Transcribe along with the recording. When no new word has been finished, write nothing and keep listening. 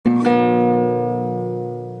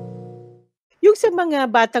sa mga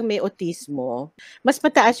batang may autismo, mas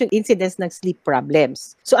mataas yung incidence ng sleep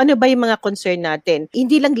problems. So ano ba yung mga concern natin?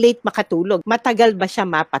 Hindi lang late makatulog, matagal ba siya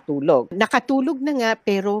mapatulog? Nakatulog na nga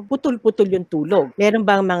pero putol-putol yung tulog. Meron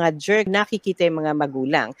bang mga jerk? Nakikita yung mga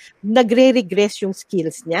magulang. Nagre-regress yung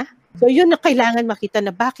skills niya? So yun na kailangan makita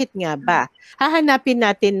na bakit nga ba? Hahanapin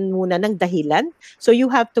natin muna ng dahilan. So you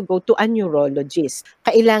have to go to a neurologist.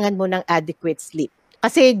 Kailangan mo ng adequate sleep.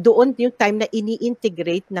 Kasi doon yung time na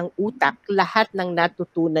ini-integrate ng utak lahat ng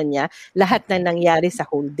natutunan niya, lahat ng nangyari sa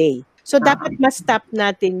whole day. So dapat ma-stop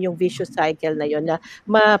natin yung vicious cycle na yon, na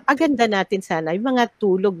mapaganda natin sana yung mga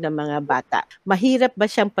tulog ng mga bata. Mahirap ba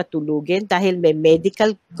siyang patulugin dahil may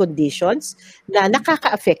medical conditions na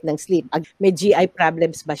nakaka-affect ng sleep? May GI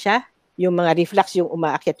problems ba siya? Yung mga reflux, yung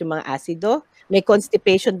umaakyat yung mga asido? May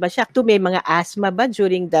constipation ba siya? May mga asthma ba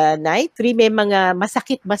during the night? May mga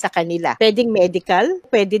masakit ba sa kanila? Pwedeng medical,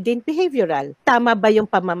 pwede din behavioral. Tama ba yung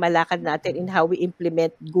pamamalakad natin in how we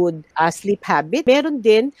implement good sleep habit? Meron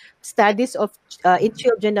din studies of in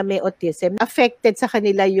children na may autism, affected sa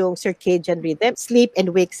kanila yung circadian rhythm, sleep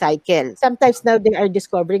and wake cycle. Sometimes now they are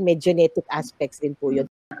discovering may genetic aspects din po yun.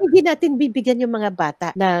 Hindi natin bibigyan yung mga bata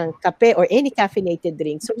ng kape or any caffeinated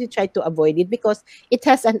drink. So we try to avoid it because it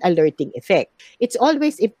has an alerting effect. It's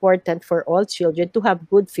always important for all children to have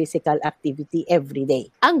good physical activity every day.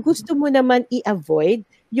 Ang gusto mo naman i-avoid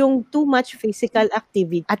yung too much physical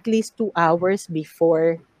activity at least 2 hours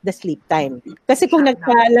before the sleep time. Kasi kung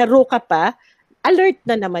naglalaro ka pa, alert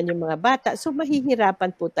na naman yung mga bata. So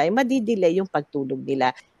mahihirapan po tayo, madidelay yung pagtulog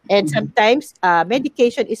nila. And sometimes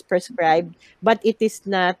medication is prescribed but it is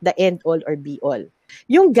not the end all or be all.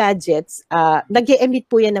 Yung gadgets, nag-e-emit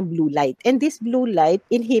po yan ng blue light. And this blue light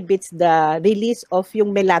inhibits the release of yung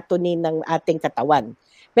melatonin ng ating katawan.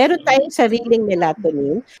 Meron tayong sariling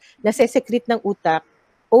melatonin na secrete ng utak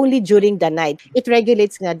only during the night. It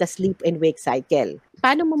regulates nga the sleep and wake cycle.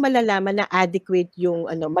 Paano mo malalaman na adequate yung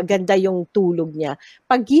maganda yung tulog niya?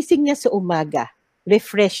 Paggising niya sa umaga,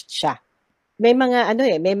 refreshed siya. May mga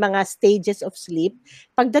may mga stages of sleep.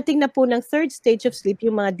 Pagdating na po ng third stage of sleep,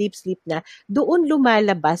 yung mga deep sleep na, doon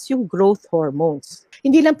lumalabas yung growth hormones.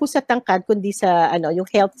 Hindi lang po sa tangkad kundi sa yung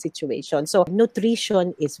health situation. So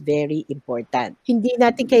nutrition is very important. Hindi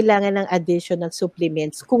natin kailangan ng additional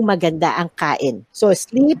supplements kung maganda ang kain. So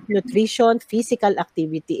sleep, nutrition, physical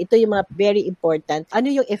activity, ito yung mga very important.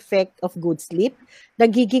 Ano yung effect of good sleep?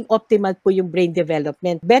 Nagiging optimal po yung brain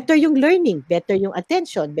development. Better yung learning, better yung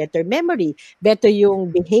attention, better memory, better yung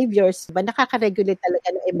behaviors. Nakaka-regulate talaga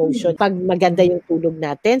ng emotion pag maganda yung tulog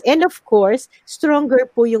natin. And of course, stronger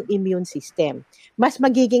po yung immune system. Mas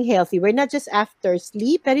magiging healthy. We're not just after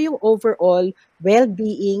sleep, pero yung overall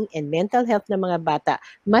well-being and mental health ng mga bata,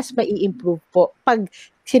 mas mai-improve po pag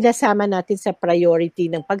sinasama natin sa priority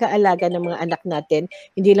ng pag-aalaga ng mga anak natin,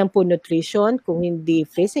 hindi lang po nutrition, kung hindi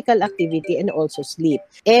physical activity and also sleep.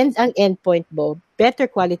 And ang endpoint po, better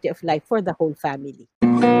quality of life for the whole family.